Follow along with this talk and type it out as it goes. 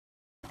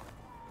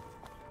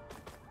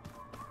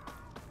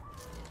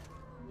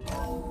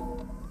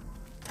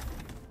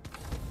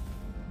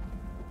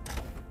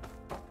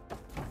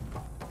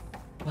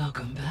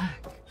Welcome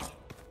back.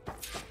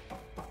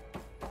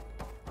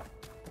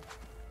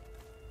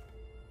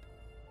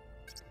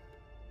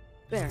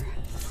 There.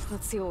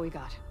 Let's see what we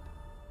got.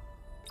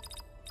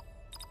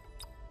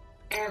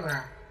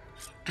 Error.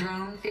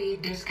 Drone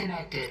feed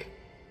disconnected.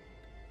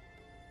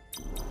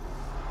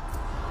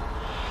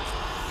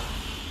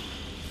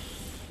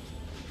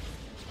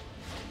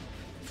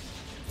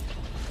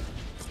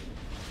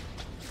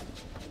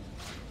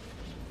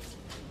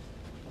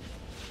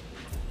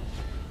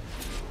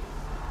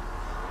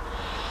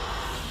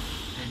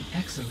 An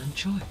excellent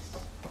choice.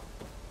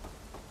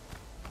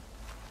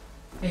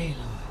 Aloy,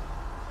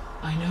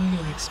 I know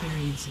your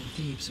experience in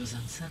Thebes was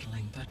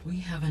unsettling, but we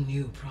have a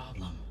new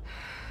problem.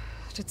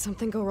 Did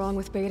something go wrong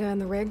with Beta and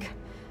the rig?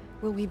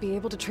 Will we be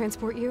able to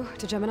transport you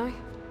to Gemini?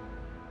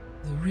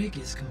 The rig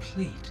is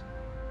complete.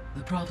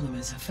 The problem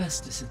is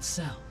Hephaestus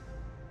itself.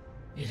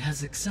 It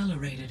has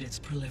accelerated its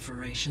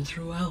proliferation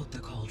throughout the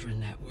Cauldron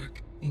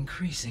network,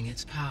 increasing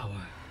its power.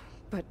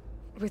 But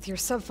with your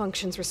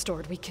sub-functions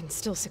restored, we can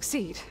still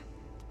succeed,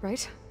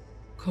 right?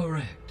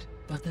 Correct.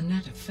 But the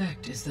net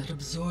effect is that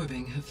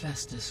absorbing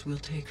Hephaestus will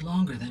take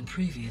longer than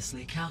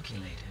previously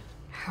calculated.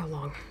 How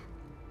long?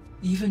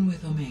 Even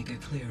with Omega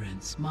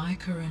clearance, my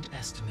current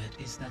estimate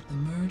is that the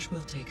merge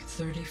will take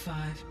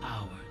 35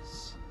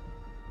 hours.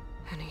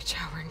 And each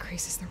hour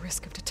increases the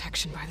risk of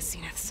detection by the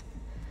Zeniths.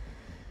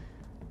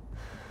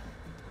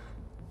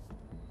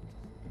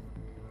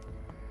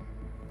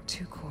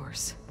 Two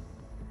cores.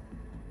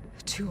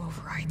 Two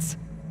overrides.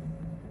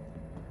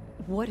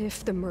 What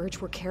if the merge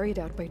were carried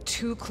out by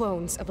two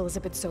clones of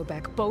Elizabeth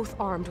Sobek, both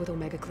armed with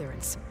Omega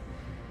clearance?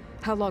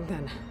 How long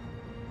then?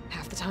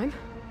 Half the time?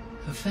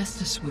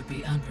 Hephaestus would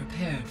be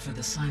unprepared for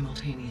the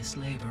simultaneous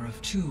labor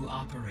of two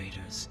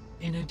operators,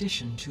 in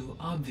addition to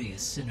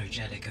obvious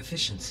synergetic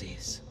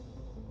efficiencies.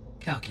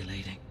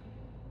 Calculating.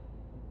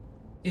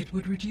 It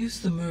would reduce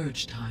the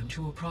merge time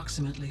to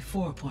approximately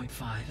 4.5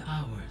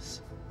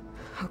 hours.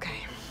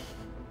 Okay.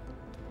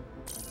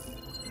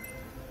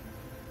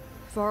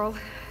 Varl,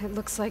 it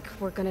looks like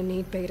we're gonna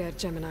need Beta at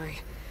Gemini.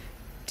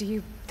 Do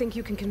you think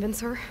you can convince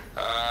her?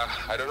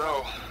 I don't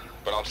know,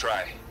 but I'll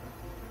try.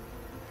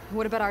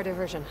 What about our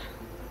diversion?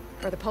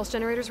 Are the pulse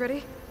generators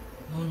ready?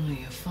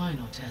 Only a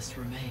final test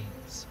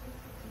remains.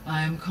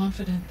 I am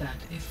confident that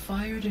if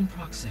fired in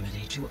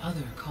proximity to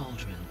other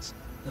cauldrons,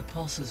 the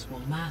pulses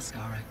will mask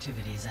our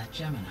activities at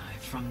Gemini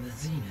from the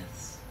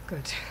Zeniths.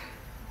 Good.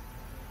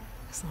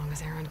 As long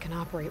as Aaron can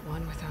operate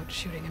one without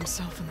shooting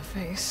himself in the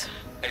face.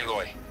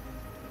 Aloy,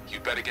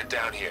 you better get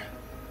down here.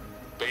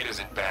 Beta's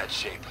in bad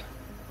shape.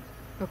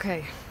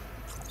 Okay.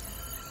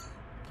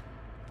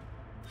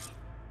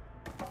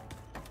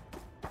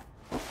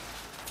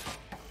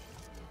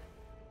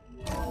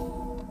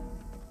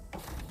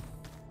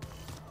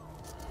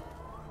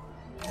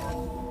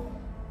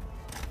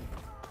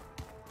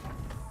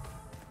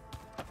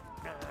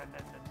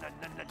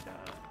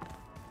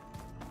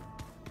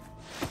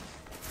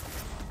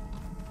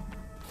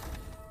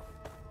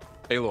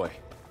 Aloy.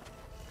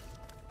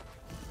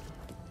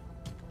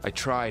 I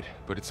tried,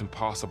 but it's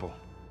impossible.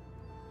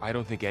 I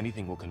don't think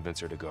anything will convince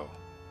her to go.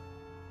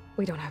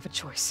 We don't have a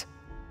choice.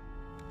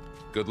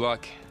 Good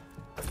luck.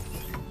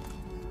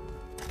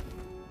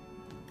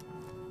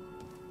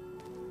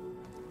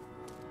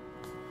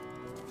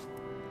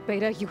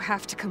 Beta, you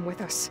have to come with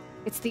us.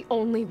 It's the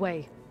only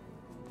way.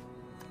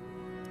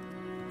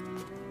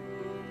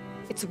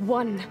 It's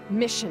one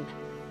mission.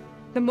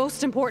 The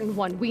most important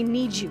one. We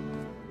need you.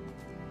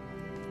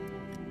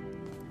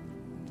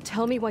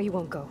 Tell me why you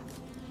won't go.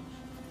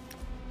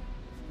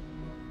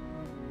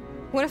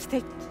 What if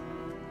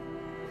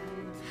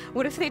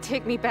they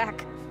take me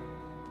back?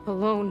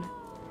 Alone,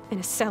 in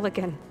a cell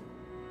again.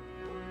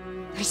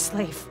 Their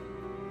slave.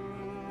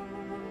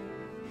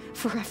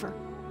 Forever.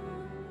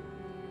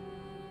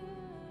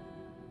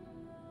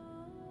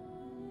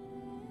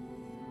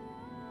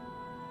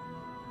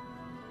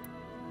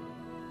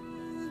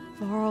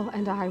 Varl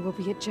and I will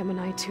be at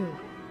Gemini too.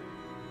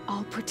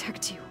 I'll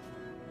protect you.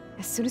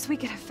 As soon as we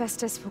get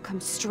Hephaestus, we'll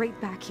come straight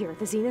back here.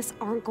 The Zeniths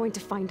aren't going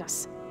to find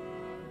us.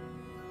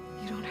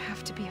 You don't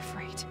have to be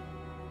afraid.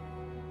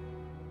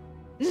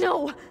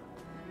 No!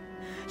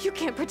 You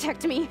can't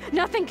protect me.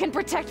 Nothing can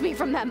protect me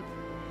from them.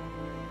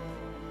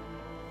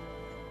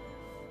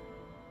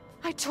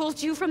 I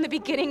told you from the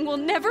beginning we'll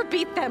never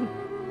beat them.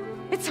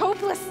 It's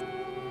hopeless.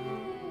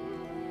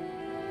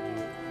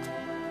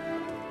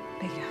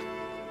 Beta.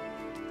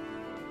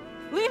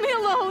 Leave me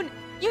alone!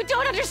 You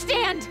don't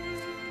understand!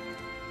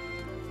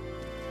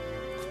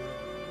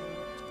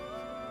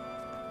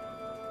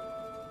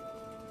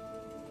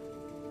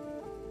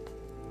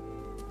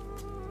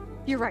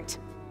 You're right.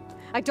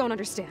 I don't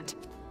understand.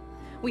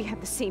 We have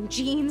the same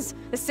genes,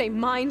 the same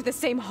mind, the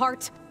same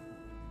heart.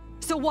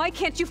 So why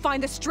can't you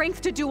find the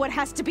strength to do what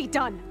has to be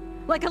done?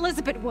 Like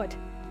Elizabeth would.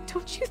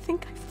 Don't you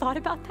think I've thought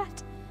about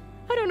that?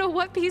 I don't know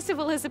what piece of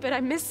Elizabeth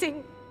I'm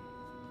missing.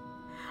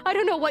 I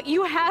don't know what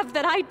you have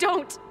that I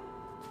don't.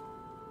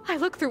 I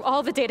look through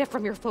all the data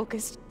from your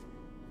focus.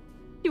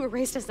 You were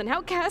raised as an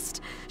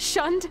outcast,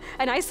 shunned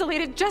and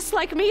isolated just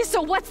like me,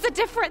 so what's the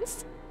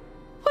difference?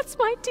 What's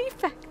my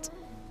defect?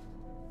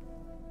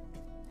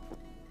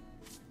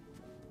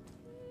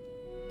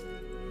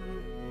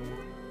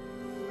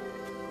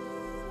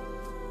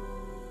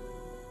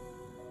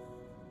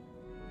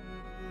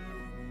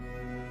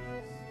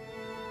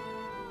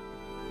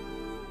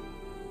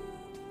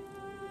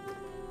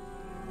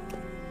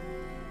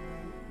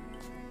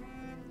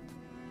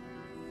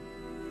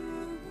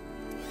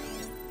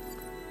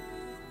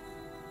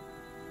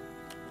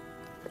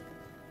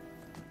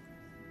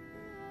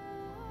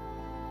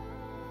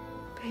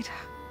 Beta,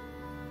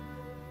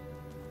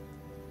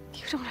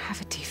 you don't have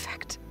a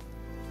defect.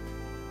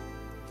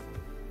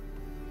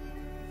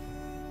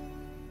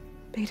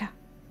 Beta,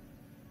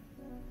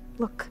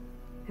 look,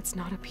 it's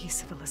not a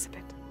piece of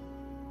Elizabeth.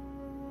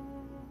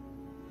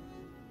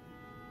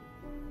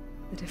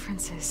 The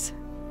difference is,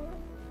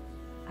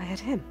 I had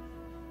him.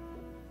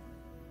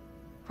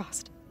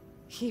 Frost.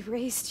 He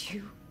raised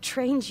you,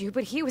 trained you,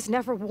 but he was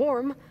never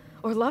warm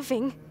or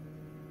loving.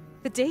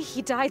 The day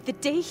he died, the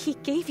day he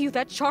gave you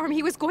that charm,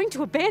 he was going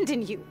to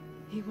abandon you.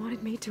 He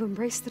wanted me to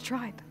embrace the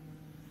tribe.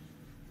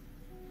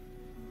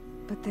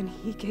 But then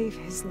he gave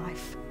his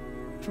life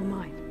for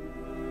mine.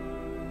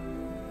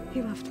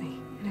 He loved me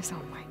in his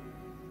own way.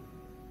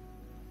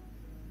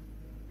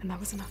 And that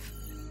was enough.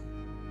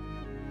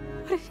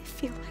 What did it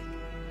feel like?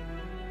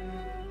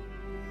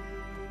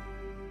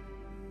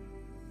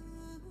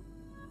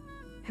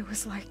 It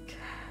was like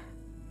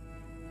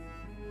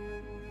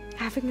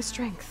having the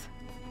strength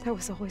that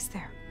was always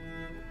there.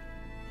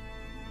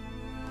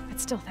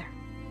 It's still there.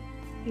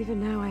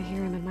 Even now I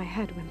hear him in my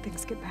head when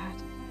things get bad.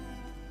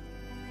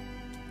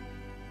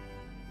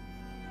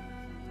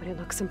 But it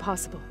looks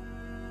impossible.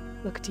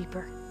 Look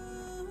deeper.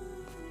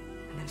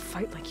 And then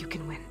fight like you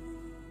can win.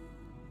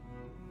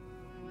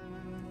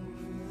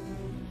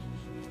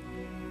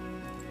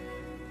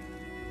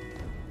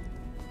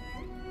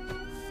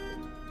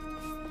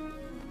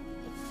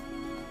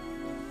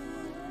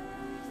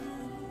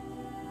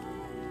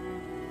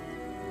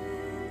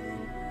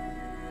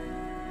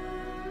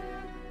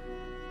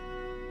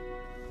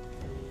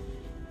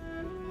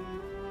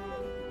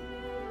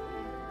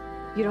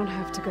 You don't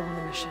have to go on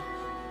the mission.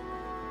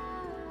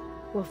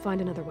 We'll find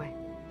another way.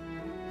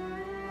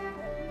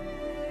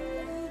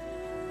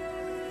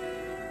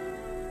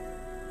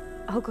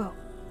 I'll go.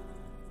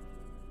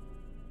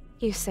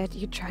 You said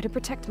you'd try to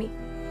protect me.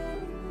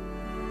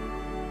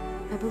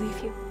 I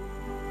believe you.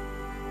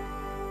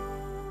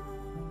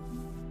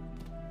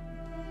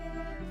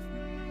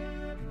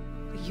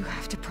 But you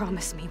have to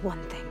promise me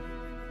one thing.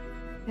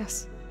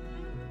 Yes,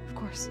 of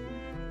course.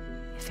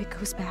 If it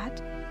goes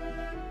bad,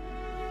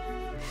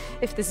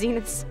 if the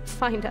Zeniths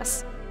find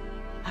us,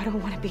 I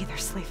don't want to be their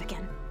slave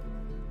again.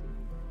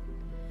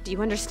 Do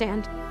you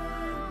understand?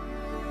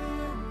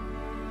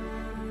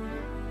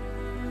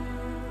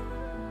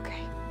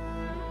 Okay.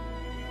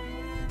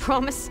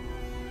 Promise?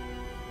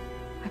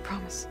 I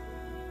promise.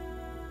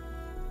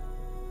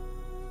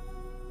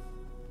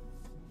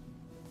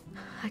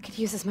 I could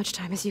use as much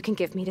time as you can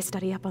give me to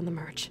study up on the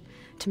merge,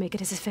 to make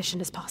it as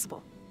efficient as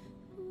possible.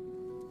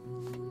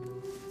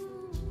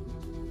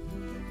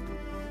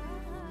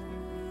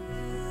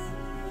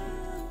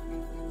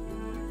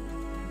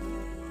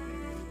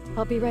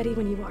 I'll be ready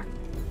when you are.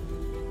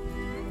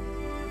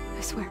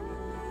 I swear.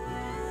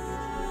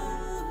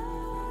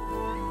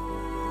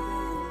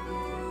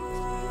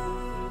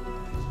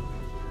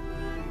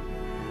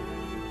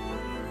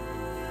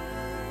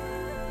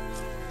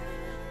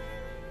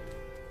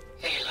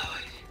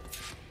 Aloy,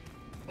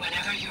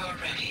 whenever you're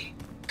ready,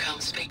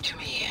 come speak to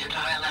me and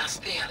I'll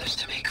ask the others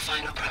to make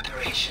final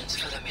preparations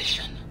for the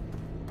mission.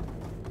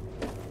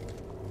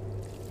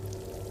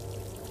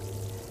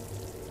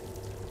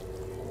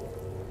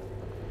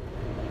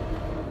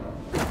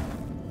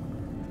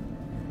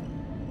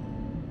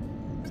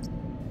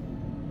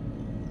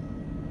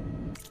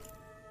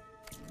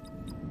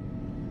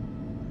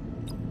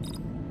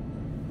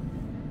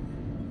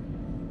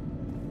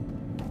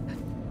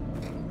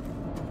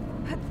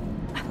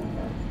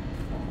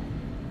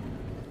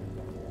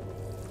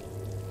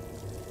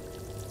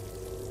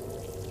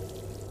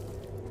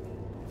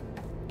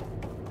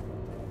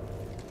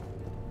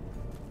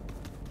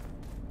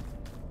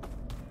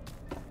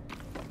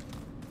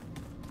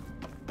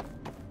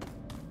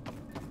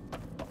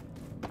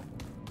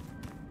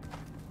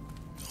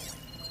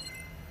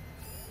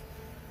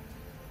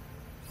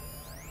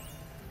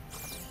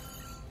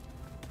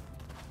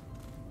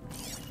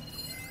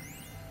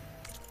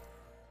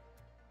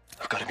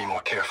 Got to be more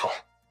careful.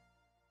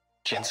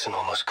 Jensen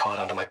almost caught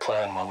onto my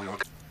plan while we were...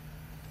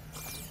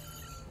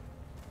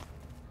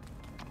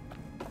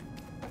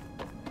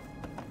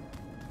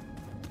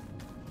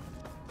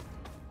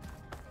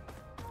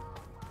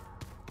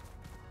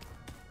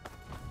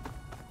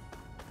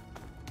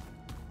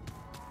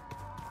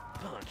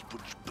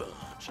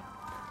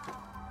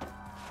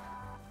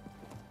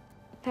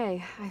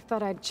 Hey, I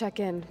thought I'd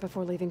check in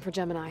before leaving for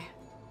Gemini.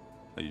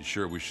 Are you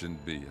sure we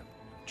shouldn't be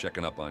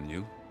checking up on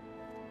you?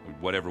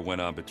 Whatever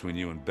went on between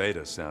you and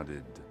Beta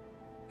sounded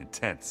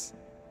intense.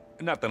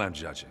 Not that I'm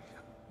judging.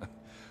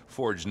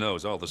 Forge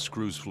knows all the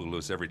screws flew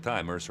loose every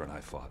time Mercer and I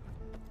fought.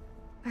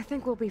 I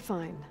think we'll be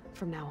fine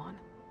from now on.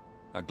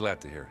 I'm glad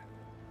to hear it.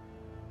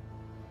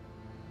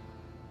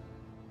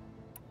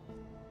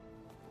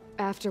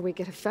 After we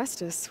get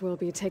Hephaestus, we'll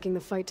be taking the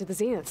fight to the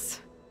Zeniths.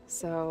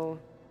 So,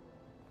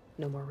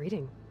 no more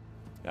reading.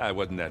 It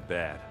wasn't that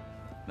bad.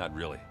 Not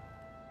really.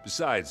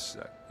 Besides,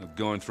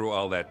 going through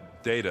all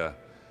that data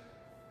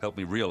helped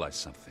me realize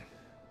something.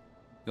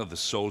 You know, the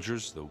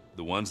soldiers,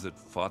 the ones that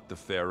fought the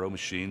Pharaoh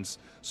machines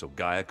so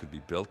Gaia could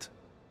be built,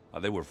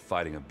 they were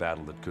fighting a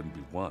battle that couldn't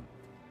be won.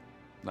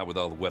 Not with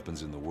all the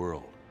weapons in the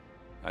world.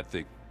 I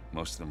think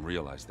most of them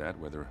realized that,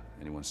 whether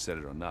anyone said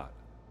it or not.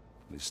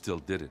 They still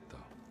did it, though.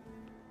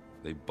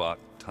 They bought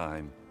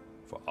time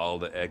for all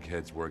the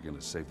eggheads working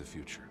to save the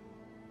future.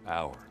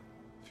 Our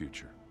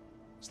future.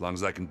 As long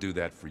as I can do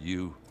that for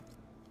you,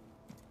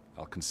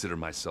 I'll consider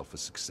myself a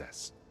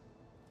success.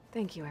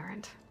 Thank you,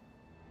 Erend.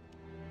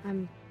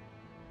 I'm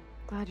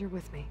glad you're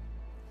with me.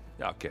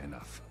 Okay,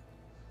 enough.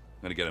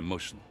 I'm gonna get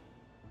emotional.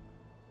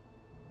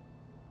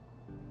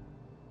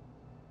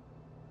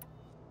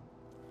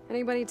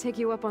 Anybody take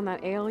you up on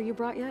that ale you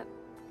brought yet?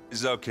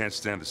 Zoe can't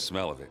stand the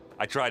smell of it.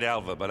 I tried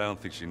Alva, but I don't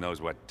think she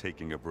knows what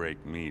taking a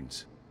break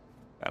means.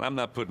 And I'm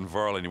not putting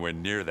Varl anywhere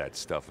near that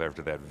stuff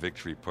after that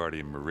victory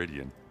party in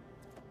Meridian.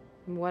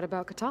 What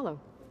about Catalo?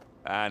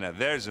 Now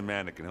there's a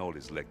man that can hold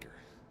his liquor.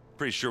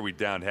 Pretty sure we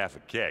downed half a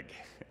keg.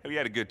 We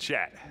had a good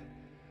chat,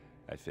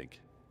 I think.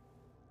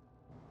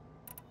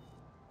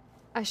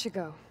 I should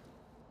go.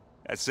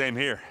 Same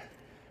here.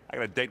 I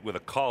got a date with a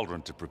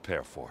cauldron to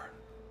prepare for.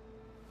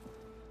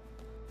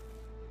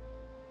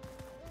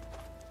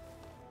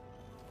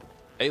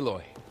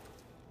 Aloy,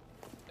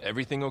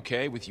 everything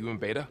okay with you and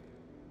Beta?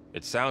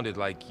 It sounded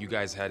like you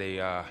guys had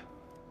a,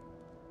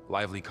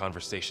 lively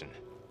conversation.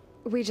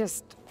 We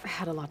just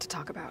had a lot to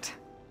talk about.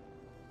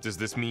 Does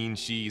this mean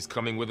she's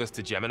coming with us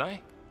to Gemini?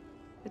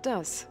 It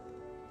does.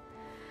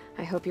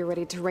 I hope you're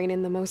ready to rein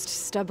in the most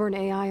stubborn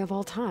AI of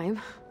all time.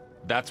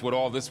 That's what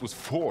all this was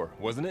for,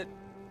 wasn't it?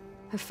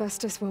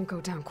 Hephaestus won't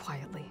go down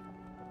quietly.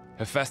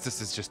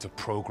 Hephaestus is just a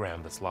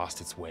program that's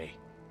lost its way.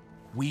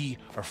 We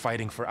are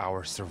fighting for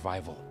our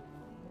survival.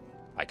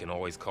 I can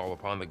always call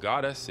upon the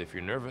goddess if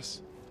you're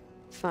nervous.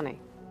 Funny.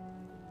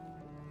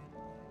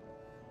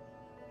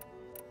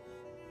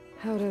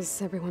 How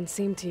does everyone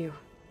seem to you?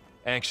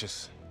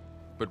 Anxious,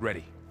 but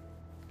ready.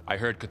 I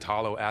heard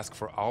Catalo ask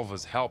for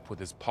Alva's help with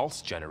his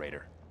pulse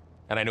generator.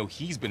 And I know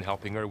he's been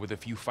helping her with a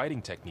few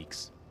fighting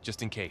techniques,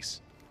 just in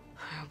case.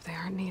 I hope they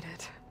aren't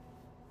needed.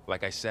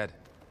 Like I said,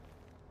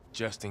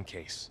 just in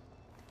case.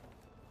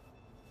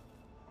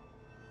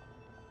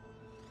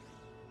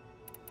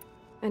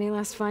 Any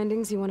last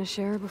findings you want to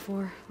share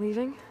before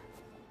leaving?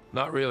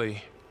 Not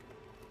really.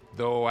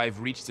 Though I've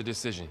reached a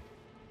decision.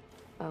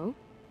 Oh?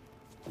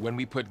 When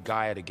we put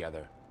Gaia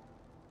together,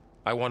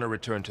 I want to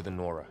return to the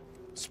Nora.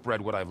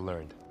 Spread what I've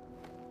learned.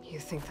 You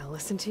think they'll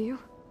listen to you?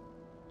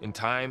 In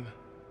time,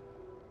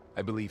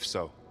 I believe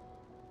so.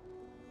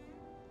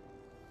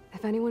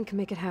 If anyone can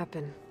make it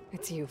happen,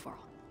 it's you, Varl.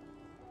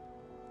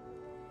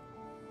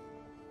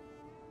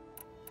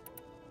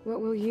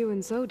 What will you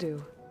and Zoe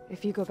do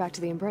if you go back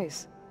to the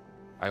Embrace?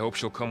 I hope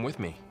she'll come with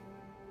me.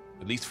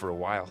 At least for a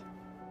while.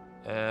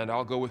 And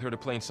I'll go with her to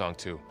Plainsong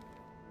too.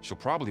 She'll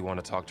probably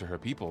want to talk to her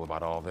people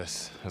about all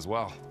this as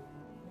well.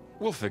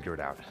 We'll figure it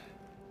out.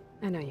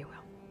 I know you will.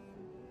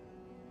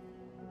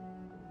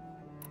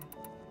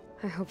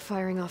 I hope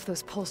firing off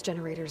those pulse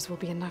generators will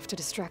be enough to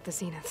distract the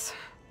Zeniths.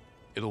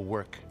 It'll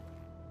work.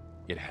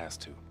 It has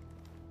to.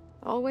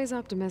 Always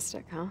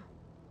optimistic, huh?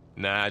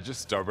 Nah,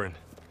 just stubborn.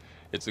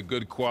 It's a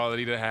good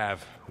quality to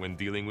have when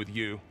dealing with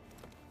you.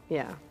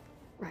 Yeah,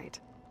 right.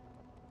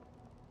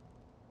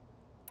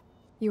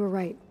 You were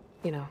right,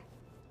 you know,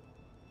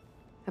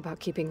 about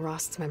keeping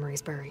Rost's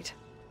memories buried.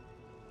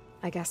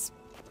 I guess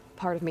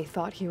part of me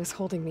thought he was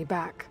holding me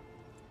back,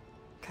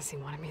 because he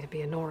wanted me to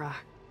be a Nora.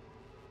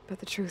 But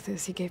the truth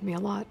is, he gave me a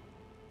lot.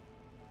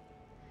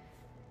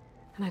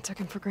 And I took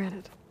him for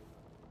granted.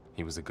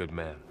 He was a good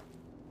man.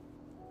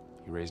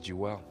 He raised you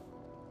well.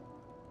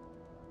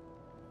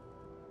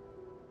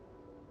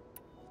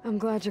 I'm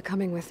glad you're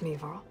coming with me,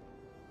 Varl.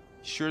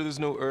 Sure there's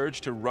no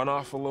urge to run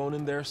off alone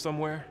in there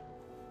somewhere?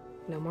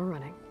 No more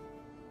running.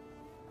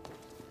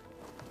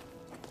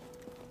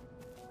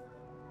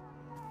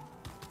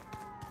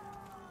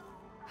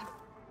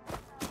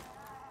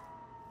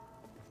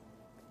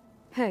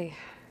 Hey,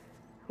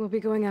 we'll be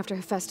going after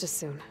Hephaestus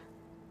soon.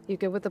 You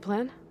good with the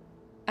plan?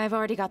 I've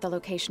already got the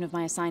location of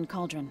my assigned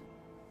cauldron.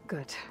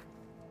 Good.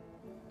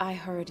 I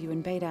heard you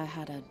and Beta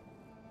had a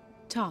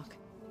talk.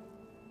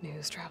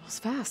 News travels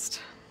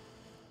fast.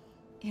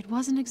 It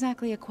wasn't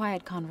exactly a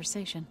quiet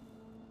conversation.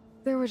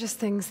 There were just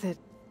things that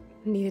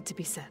needed to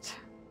be said.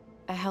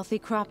 A healthy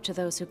crop to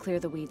those who clear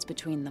the weeds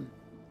between them,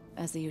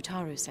 as the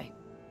Utaru say.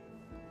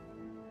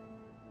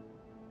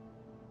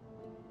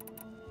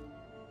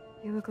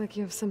 You look like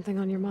you have something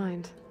on your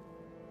mind.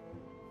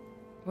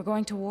 We're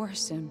going to war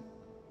soon.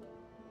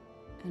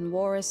 And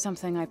war is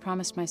something I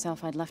promised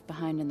myself I'd left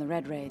behind in the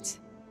Red Raids.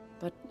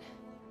 But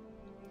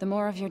the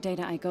more of your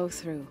data I go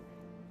through,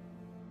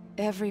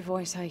 every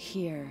voice I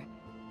hear,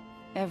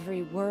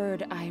 every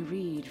word I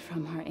read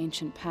from her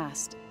ancient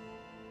past,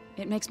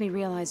 it makes me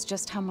realize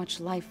just how much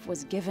life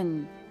was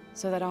given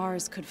so that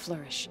ours could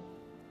flourish.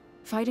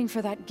 Fighting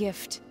for that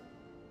gift,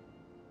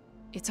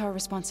 it's our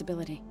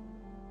responsibility.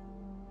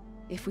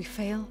 If we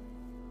fail,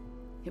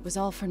 it was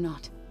all for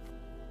naught.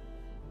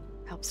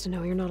 Helps to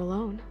know you're not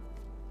alone.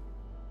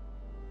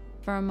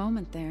 For a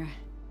moment there,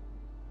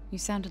 you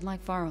sounded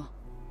like Varl.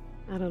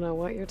 I don't know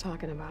what you're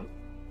talking about.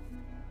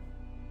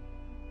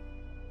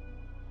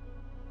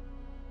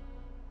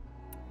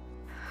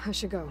 I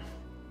should go.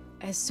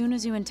 As soon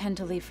as you intend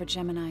to leave for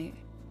Gemini,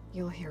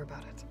 You'll hear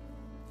about it.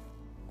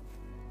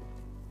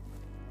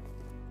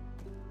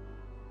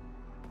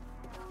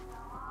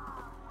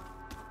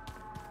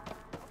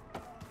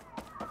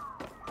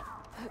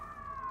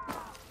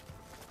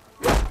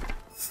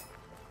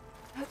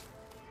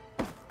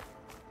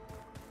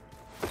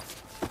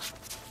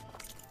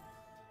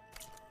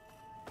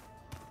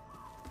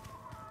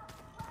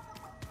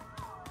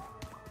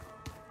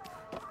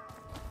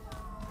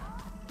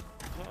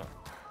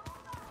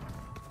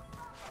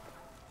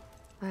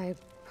 I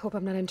hope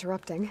I'm not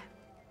interrupting.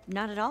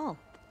 Not at all.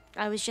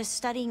 I was just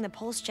studying the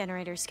pulse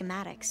generator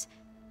schematics.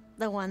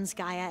 The ones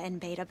Gaia and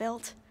Beta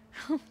built.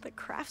 The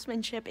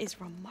craftsmanship is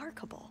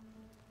remarkable.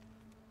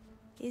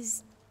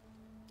 Is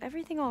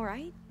everything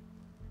alright?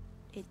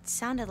 It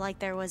sounded like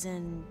there was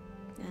an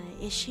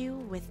issue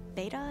with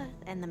Beta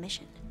and the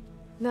mission.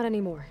 Not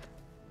anymore.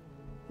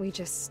 We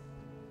just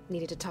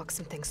needed to talk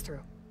some things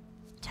through.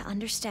 To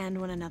understand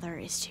one another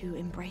is to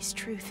embrace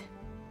truth.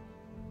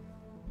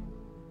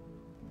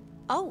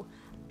 Oh,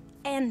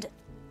 and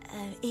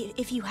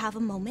if you have a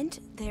moment,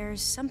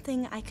 there's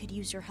something I could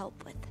use your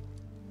help with.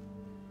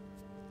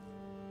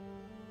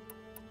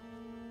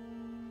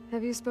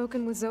 Have you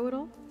spoken with Zoe at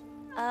all?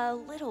 A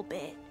little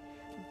bit,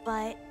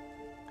 but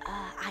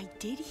I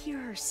did hear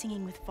her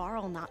singing with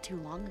Varl not too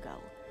long ago.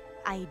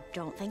 I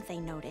don't think they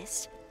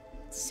noticed.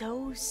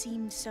 Zoe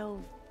seemed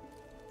so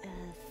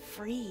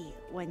free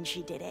when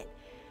she did it.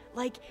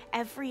 Like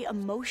every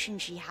emotion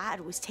she had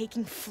was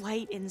taking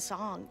flight in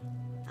song.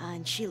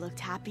 And she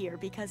looked happier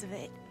because of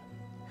it.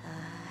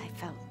 I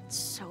felt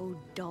so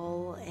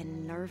dull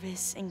and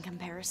nervous in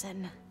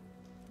comparison.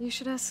 You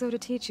should ask Zoe to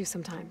teach you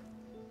sometime.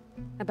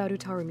 About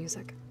Utaru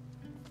music.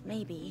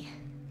 Maybe.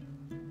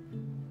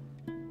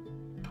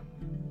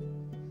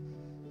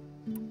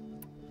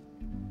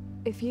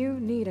 If you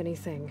need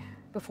anything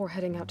before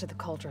heading out to the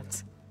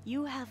cauldrons.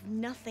 You have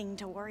nothing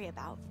to worry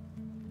about.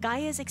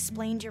 Gaia's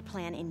explained your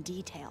plan in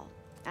detail,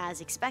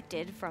 as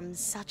expected from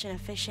such an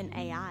efficient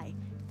AI.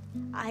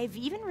 I've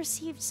even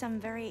received some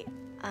very,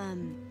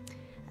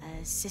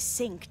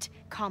 succinct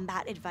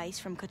combat advice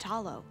from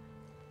Kotalo.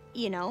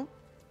 You know,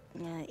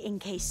 in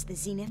case the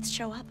Zeniths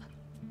show up.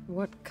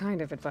 What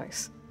kind of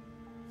advice?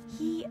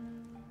 He,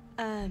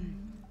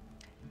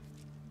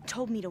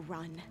 told me to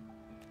run.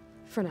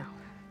 For now.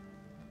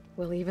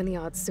 We'll even the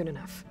odds soon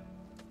enough.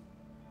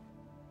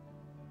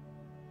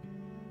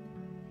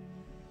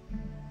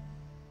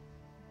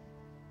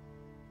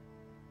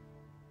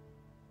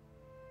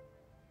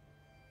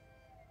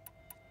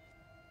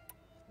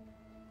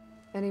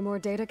 Any more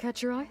data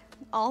catch your eye?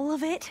 All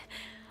of it?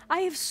 I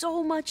have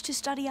so much to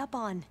study up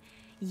on.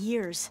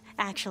 Years,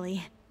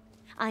 actually.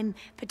 I'm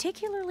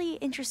particularly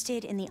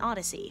interested in the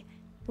Odyssey.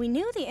 We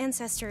knew the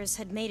ancestors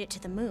had made it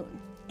to the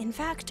moon. In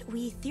fact,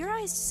 we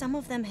theorized some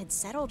of them had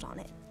settled on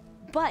it.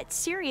 But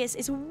Sirius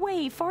is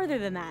way farther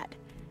than that.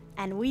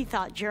 And we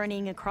thought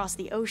journeying across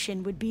the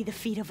ocean would be the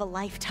feat of a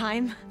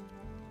lifetime.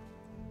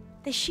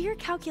 The sheer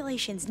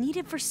calculations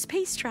needed for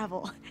space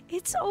travel,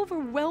 it's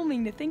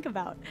overwhelming to think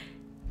about.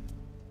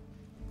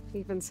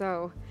 Even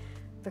so,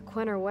 the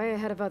Quen are way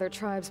ahead of other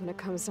tribes when it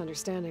comes to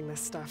understanding this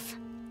stuff.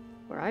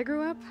 Where I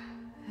grew up,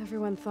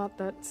 everyone thought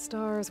that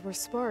stars were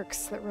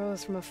sparks that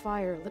rose from a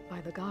fire lit by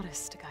the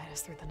goddess to guide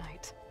us through the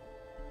night.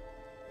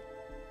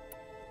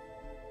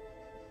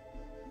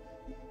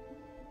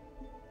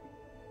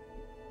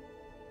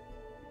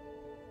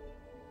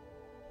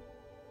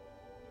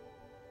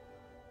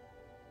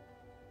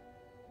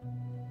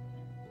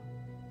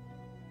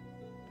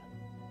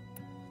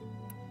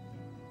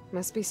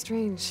 Must be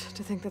strange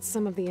to think that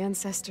some of the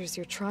ancestors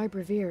your tribe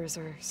reveres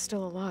are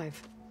still alive.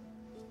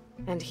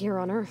 And here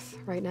on Earth,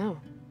 right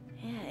now.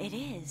 Yeah, it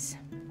is.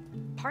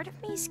 Part of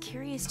me's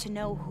curious to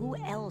know who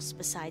else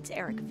besides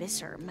Eric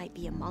Visser might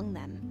be among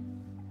them.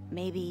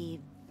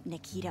 Maybe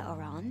Nikita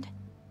Arand?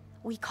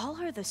 We call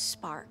her the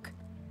Spark.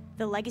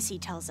 The legacy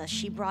tells us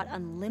she brought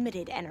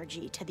unlimited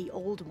energy to the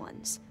old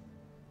ones.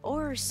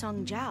 Or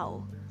Sung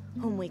Jiao,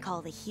 whom we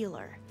call the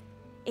Healer.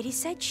 It is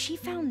said she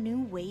found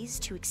new ways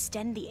to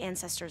extend the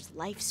ancestors'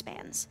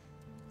 lifespans.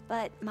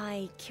 But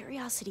my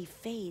curiosity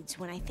fades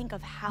when I think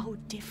of how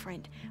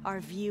different our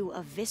view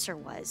of Visser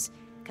was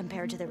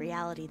compared to the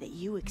reality that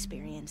you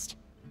experienced.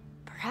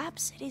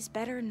 Perhaps it is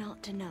better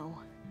not to know.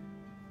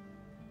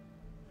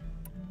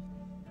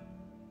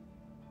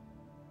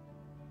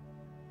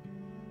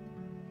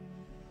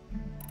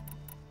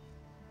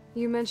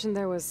 You mentioned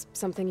there was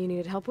something you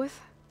needed help with?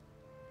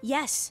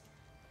 Yes.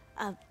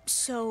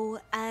 So,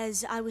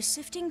 as I was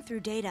sifting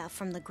through data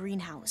from the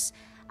greenhouse,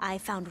 I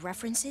found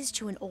references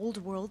to an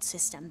old world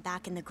system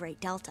back in the Great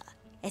Delta.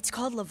 It's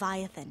called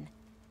Leviathan.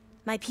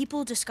 My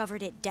people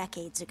discovered it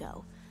decades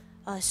ago.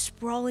 A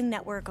sprawling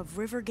network of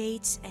river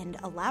gates and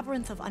a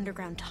labyrinth of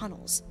underground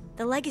tunnels.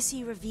 The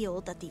legacy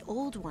revealed that the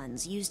old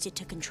ones used it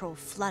to control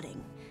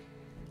flooding.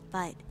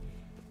 But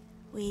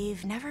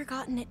we've never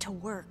gotten it to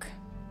work.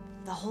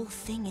 The whole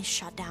thing is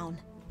shut down.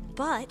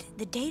 But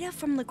the data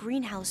from the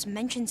greenhouse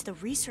mentions the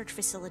research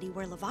facility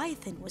where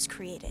Leviathan was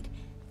created.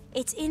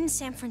 It's in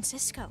San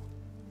Francisco.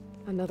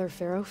 Another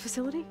Pharaoh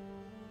facility?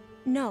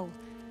 No.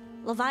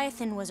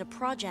 Leviathan was a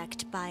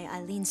project by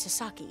Eileen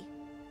Sasaki,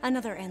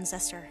 another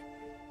ancestor.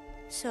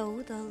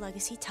 So the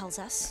legacy tells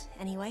us,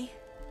 anyway,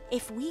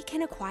 if we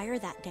can acquire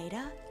that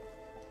data,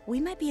 we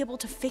might be able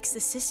to fix the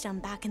system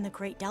back in the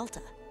Great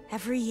Delta.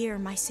 Every year,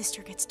 my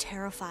sister gets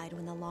terrified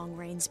when the long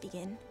rains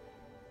begin.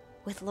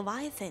 With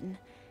Leviathan,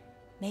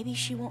 maybe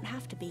she won't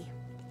have to be.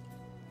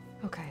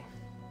 Okay.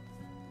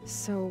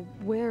 So,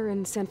 where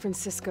in San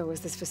Francisco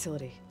is this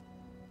facility?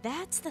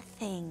 That's the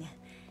thing.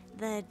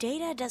 The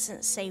data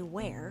doesn't say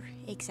where,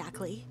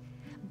 exactly.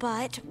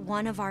 But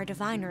one of our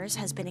diviners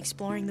has been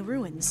exploring the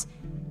ruins.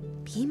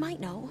 He might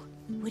know.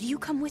 Would you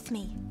come with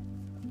me?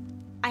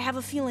 I have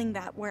a feeling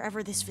that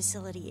wherever this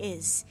facility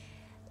is,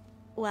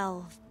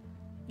 well,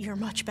 you're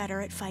much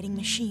better at fighting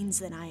machines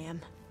than I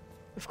am.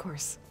 Of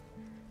course.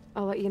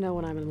 I'll let you know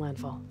when I'm in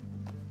landfall.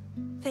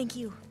 Thank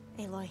you,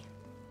 Aloy.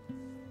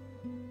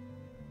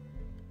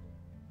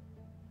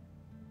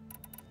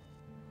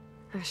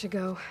 I should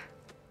go.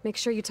 Make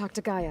sure you talk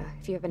to Gaia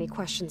if you have any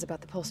questions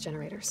about the pulse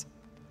generators.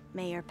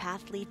 May your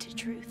path lead to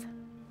truth.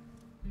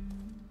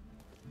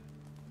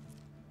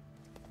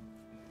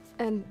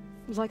 And,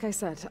 like I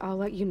said, I'll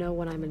let you know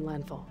when I'm in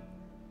landfall.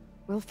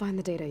 We'll find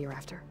the data you're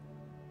after.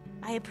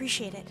 I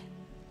appreciate it.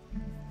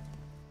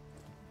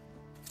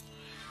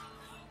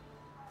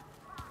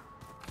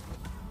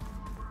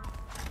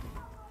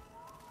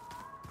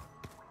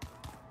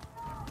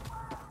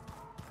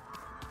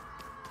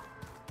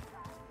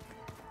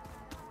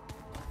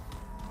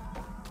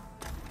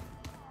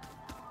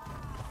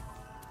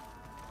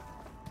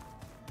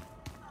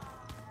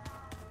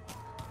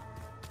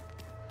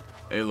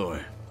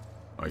 Aloy,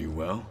 are you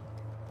well?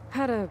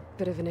 Had a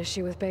bit of an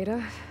issue with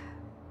Beta.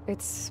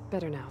 It's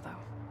better now, though.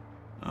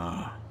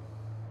 Ah,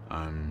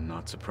 I'm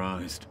not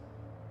surprised.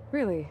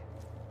 Really?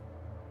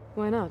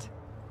 Why not?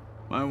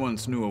 I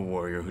once knew a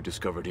warrior who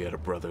discovered he had a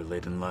brother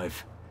late in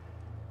life.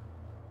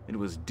 It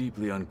was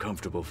deeply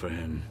uncomfortable for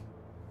him.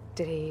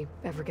 Did he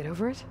ever get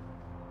over it?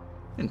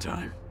 In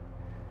time.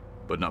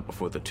 But not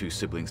before the two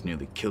siblings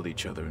nearly killed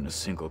each other in a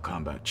single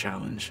combat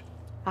challenge.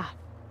 Ah.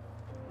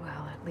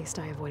 Well, at least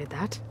I avoided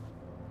that.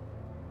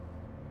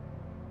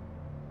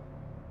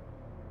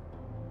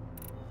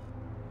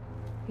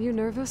 You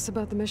nervous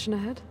about the mission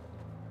ahead?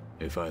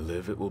 If I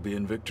live, it will be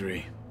in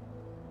victory.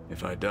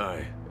 If I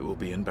die, it will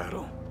be in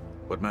battle.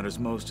 What matters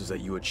most is that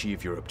you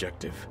achieve your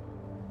objective.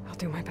 I'll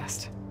do my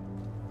best.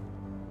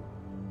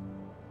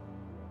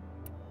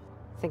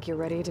 Think you're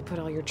ready to put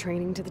all your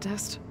training to the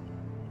test?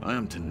 I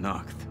am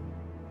Tenakth.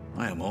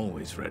 I am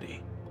always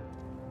ready.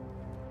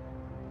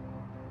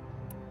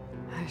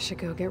 I should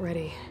go get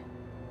ready.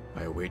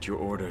 I await your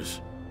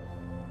orders.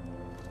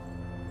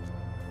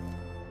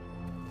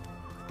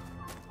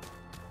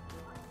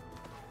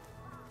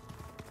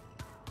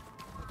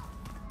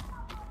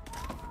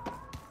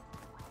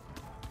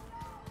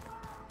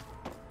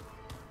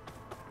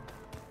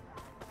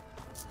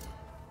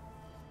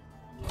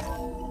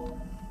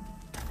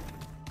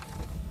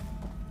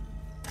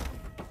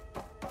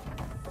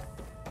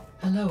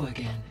 Hello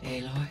again,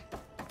 Aloy.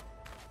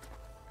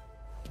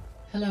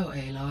 Hello,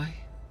 Aloy.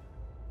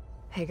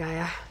 Hey,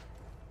 Gaia.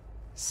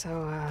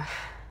 So,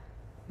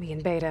 me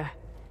and Beta.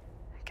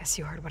 I guess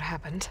you heard what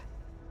happened.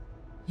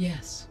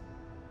 Yes.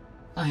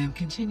 I am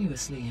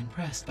continuously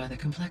impressed by the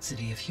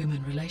complexity of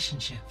human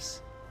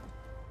relationships.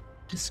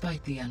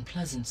 Despite the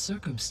unpleasant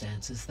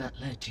circumstances that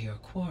led to your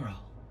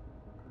quarrel,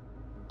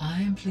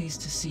 I am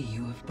pleased to see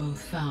you have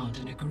both found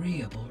an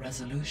agreeable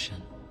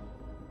resolution.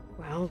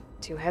 Well,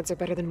 two heads are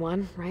better than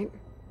one, right?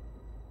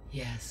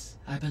 Yes,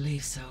 I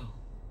believe so.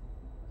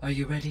 Are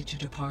you ready to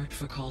depart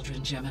for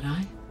Cauldron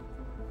Gemini?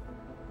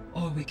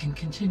 Or we can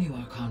continue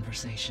our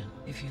conversation,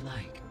 if you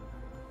like.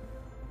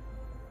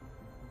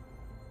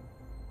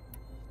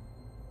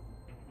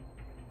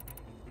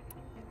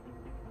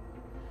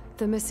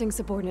 The missing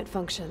subordinate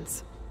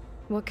functions.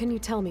 What can you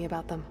tell me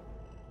about them?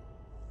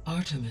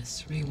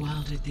 Artemis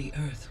rewilded the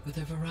Earth with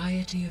a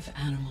variety of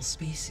animal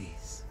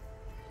species.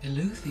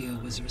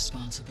 Eleuthia was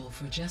responsible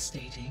for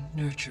gestating,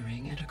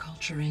 nurturing, and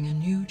acculturating a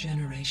new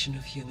generation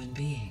of human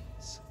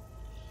beings.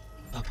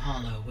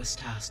 Apollo was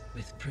tasked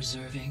with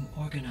preserving,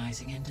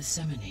 organizing, and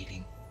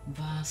disseminating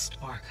vast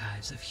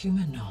archives of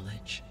human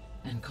knowledge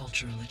and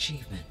cultural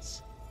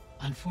achievements.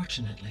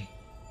 Unfortunately,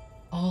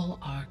 all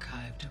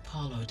archived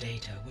Apollo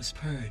data was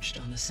purged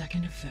on the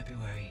 2nd of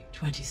February,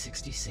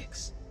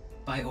 2066.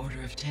 by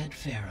order of Ted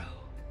Faro.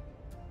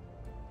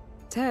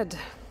 Ted.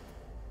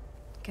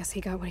 Guess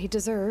he got what he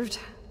deserved,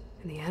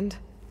 in the end.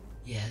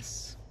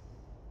 Yes.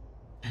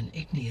 An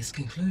igneous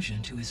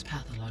conclusion to his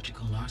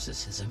pathological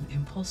narcissism,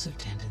 impulsive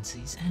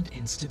tendencies, and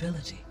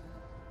instability.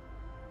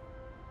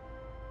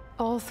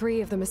 All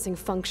three of the missing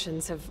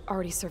functions have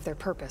already served their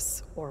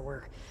purpose, or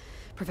were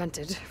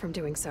prevented from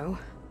doing so.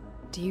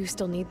 Do you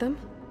still need them?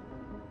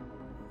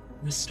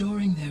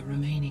 Restoring their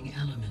remaining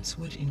elements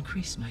would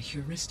increase my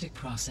heuristic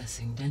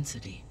processing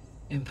density,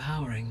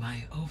 empowering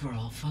my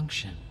overall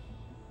function.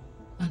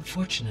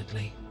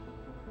 Unfortunately,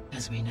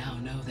 as we now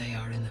know they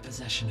are in the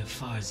possession of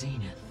Far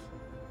Zenith,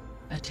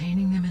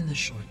 attaining them in the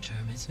short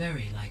term is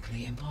very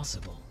likely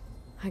impossible.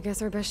 I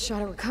guess our best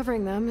shot at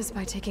recovering them is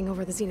by taking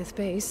over the Zenith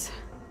base.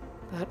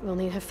 But we'll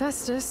need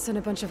Hephaestus and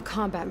a bunch of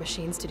combat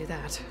machines to do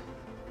that.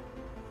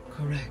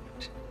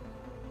 Correct.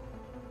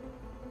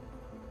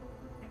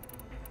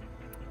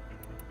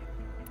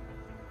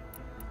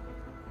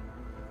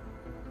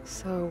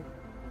 So,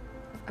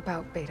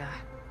 about Beta.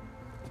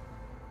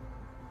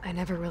 I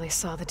never really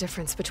saw the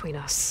difference between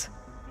us,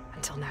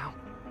 until now.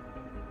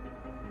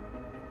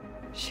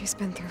 She's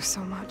been through so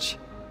much.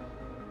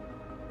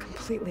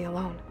 Completely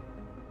alone.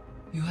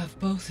 You have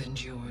both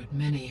endured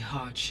many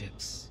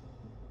hardships.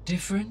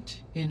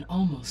 Different in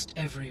almost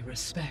every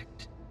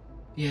respect,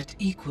 yet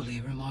equally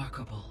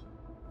remarkable.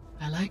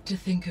 I like to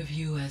think of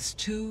you as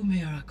two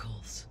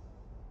miracles,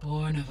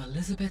 born of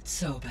Elizabeth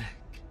Sobek.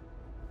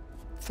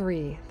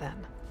 3,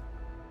 then.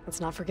 Let's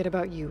not forget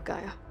about you,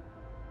 Gaia.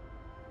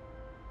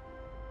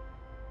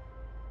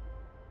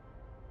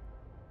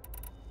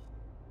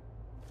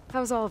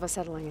 How's all of us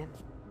settling in?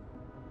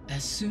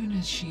 As soon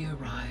as she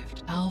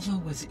arrived, Alva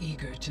was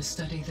eager to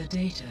study the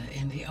data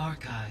in the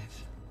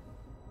archive.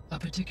 A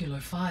particular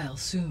file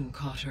soon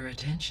caught her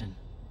attention.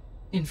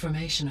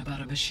 Information about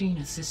a machine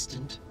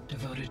assistant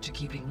devoted to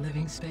keeping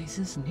living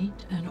spaces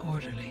neat and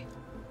orderly.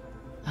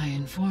 I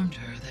informed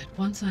her that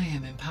once I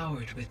am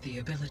empowered with the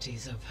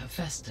abilities of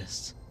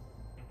Hephaestus,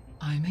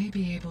 I may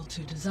be able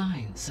to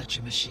design such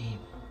a machine.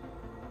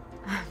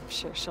 I'm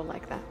sure she'll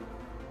like that.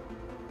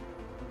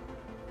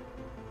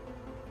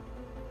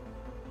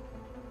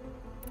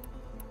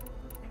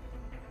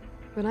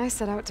 When I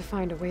set out to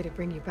find a way to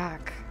bring you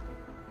back,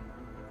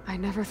 I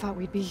never thought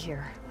we'd be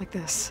here, like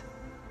this.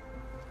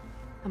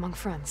 Among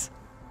friends.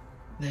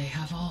 They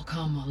have all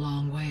come a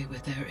long way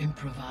with their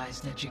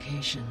improvised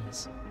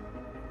educations.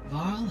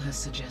 Varl has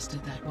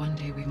suggested that one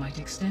day we might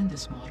extend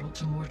this model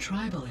to more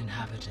tribal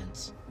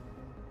inhabitants,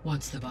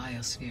 once the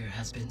biosphere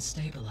has been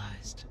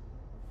stabilized.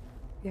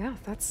 Yeah,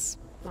 that's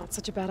not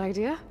such a bad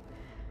idea.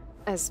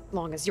 As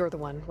long as you're the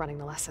one running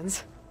the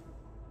lessons.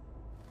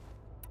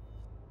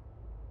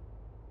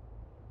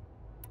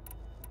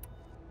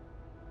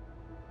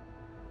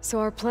 So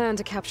our plan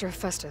to capture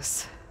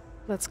Hephaestus.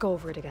 Let's go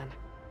over it again.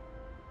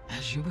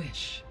 As you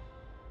wish.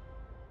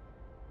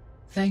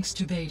 Thanks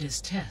to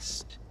Beta's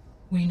test,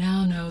 we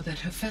now know that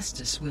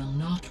Hephaestus will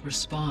not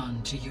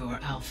respond to your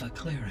Alpha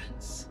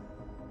clearance.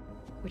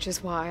 Which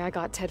is why I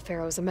got Ted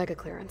Faro's Omega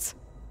clearance.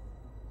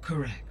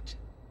 Correct.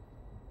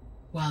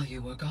 While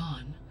you were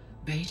gone,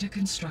 Beta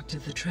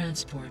constructed the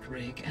transport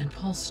rig and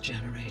pulse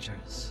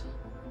generators.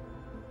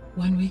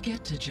 When we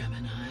get to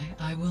Gemini,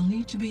 I will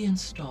need to be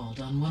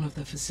installed on one of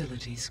the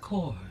facility's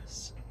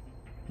cores.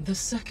 The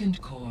second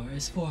core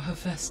is for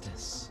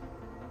Hephaestus.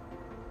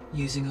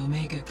 Using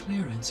Omega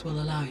clearance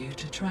will allow you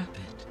to trap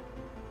it.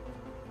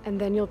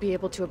 And then you'll be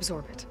able to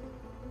absorb it.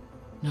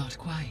 Not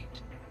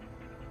quite.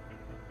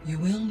 You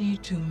will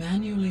need to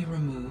manually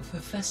remove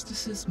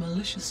Hephaestus's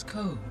malicious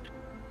code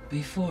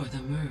before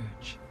the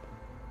merge.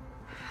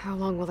 How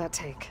long will that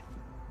take?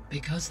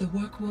 Because the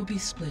work will be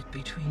split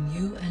between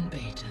you and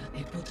Beta,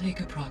 it will take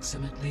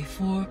approximately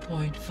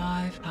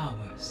 4.5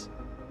 hours.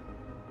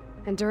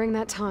 And during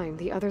that time,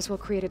 the others will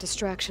create a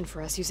distraction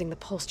for us using the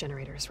pulse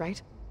generators,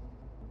 right?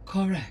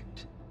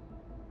 Correct.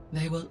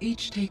 They will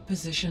each take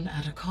position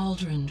at a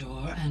cauldron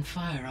door and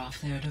fire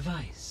off their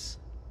device.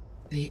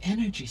 The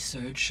energy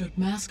surge should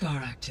mask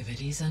our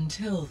activities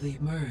until the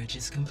merge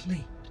is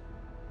complete.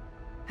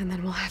 And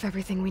then we'll have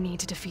everything we need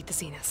to defeat the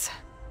Zeniths.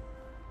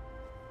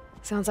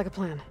 Sounds like a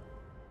plan.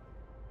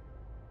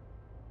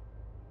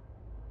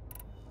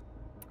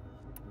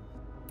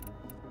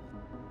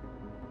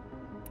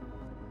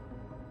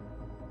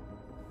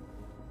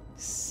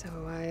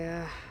 So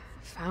I,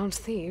 found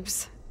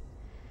Thebes.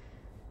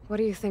 What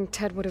do you think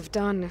Ted would have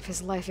done if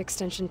his life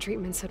extension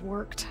treatments had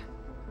worked?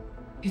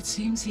 It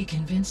seems he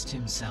convinced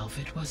himself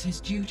it was his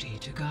duty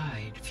to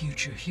guide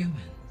future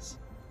humans.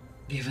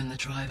 Given the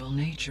tribal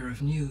nature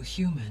of new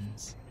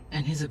humans,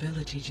 and his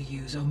ability to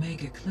use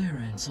Omega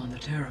clearance on the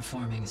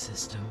terraforming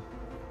system,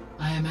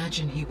 I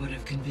imagine he would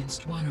have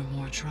convinced one or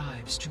more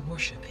tribes to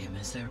worship him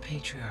as their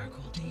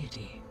patriarchal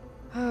deity.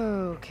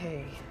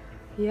 Okay.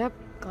 Yep,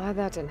 glad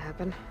that didn't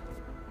happen.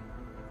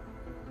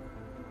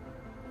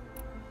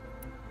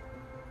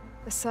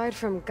 Aside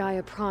from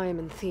Gaia Prime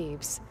and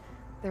Thebes,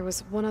 there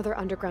was one other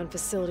underground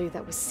facility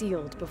that was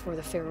sealed before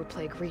the Pharaoh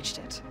Plague reached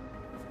it.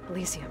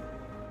 Elysium.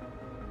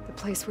 The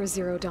place where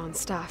Zero Dawn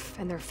staff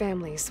and their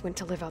families went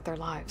to live out their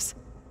lives.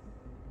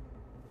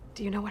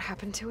 Do you know what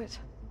happened to it?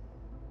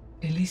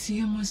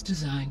 Elysium was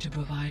designed to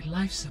provide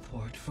life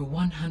support for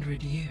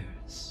 100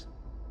 years.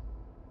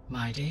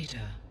 My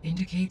data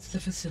indicates the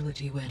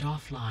facility went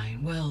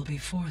offline well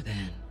before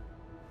then.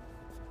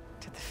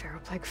 Did the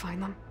Ferroplague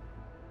find them?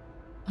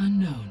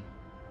 Unknown.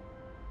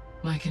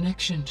 My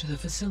connection to the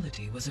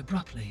facility was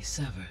abruptly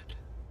severed.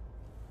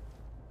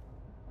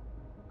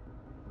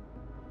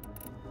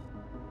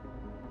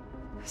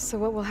 So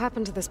what will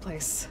happen to this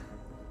place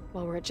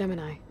while we're at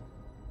Gemini?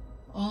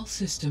 All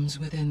systems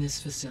within this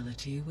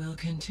facility will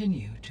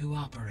continue to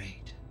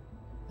operate.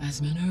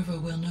 As Minerva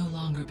will no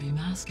longer be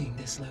masking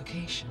this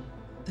location,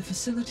 the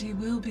facility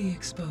will be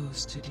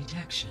exposed to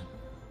detection.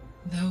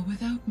 Though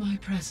without my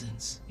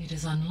presence, it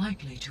is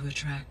unlikely to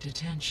attract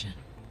attention.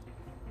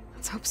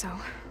 Let's hope so.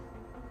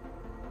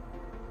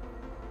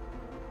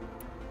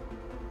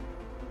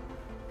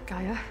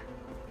 Gaia?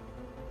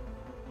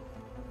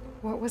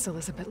 What was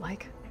Elizabeth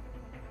like?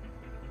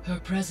 Her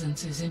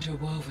presence is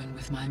interwoven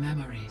with my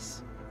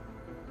memories.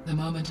 The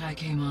moment I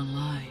came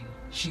online,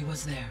 she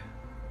was there.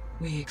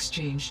 We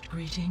exchanged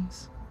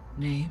greetings,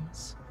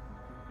 names,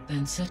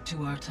 then set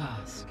to our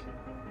task.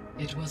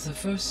 It was the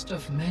first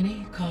of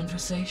many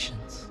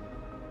conversations.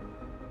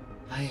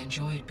 I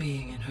enjoyed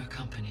being in her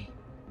company,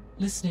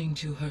 listening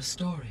to her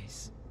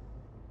stories.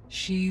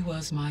 She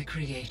was my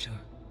creator,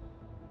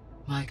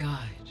 my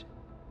guide.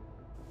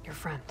 Your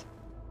friend?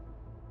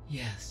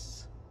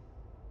 Yes.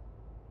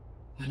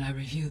 When I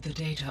reviewed the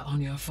data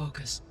on your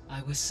focus,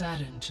 I was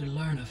saddened to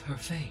learn of her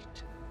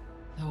fate,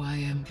 though I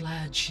am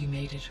glad she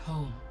made it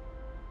home.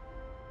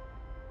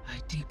 I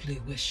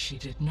deeply wish she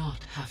did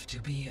not have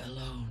to be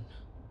alone.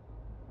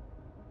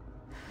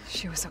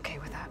 She was okay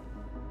with that.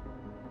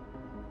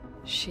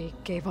 She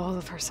gave all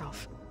of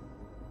herself.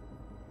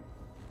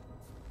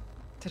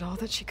 Did all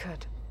that she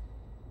could.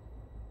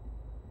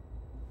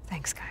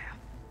 Thanks, Gaia.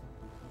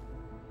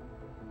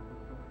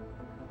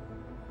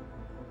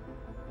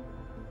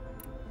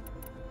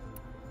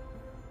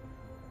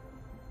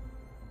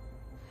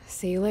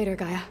 See you later,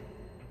 Gaia.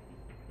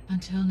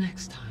 Until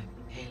next time.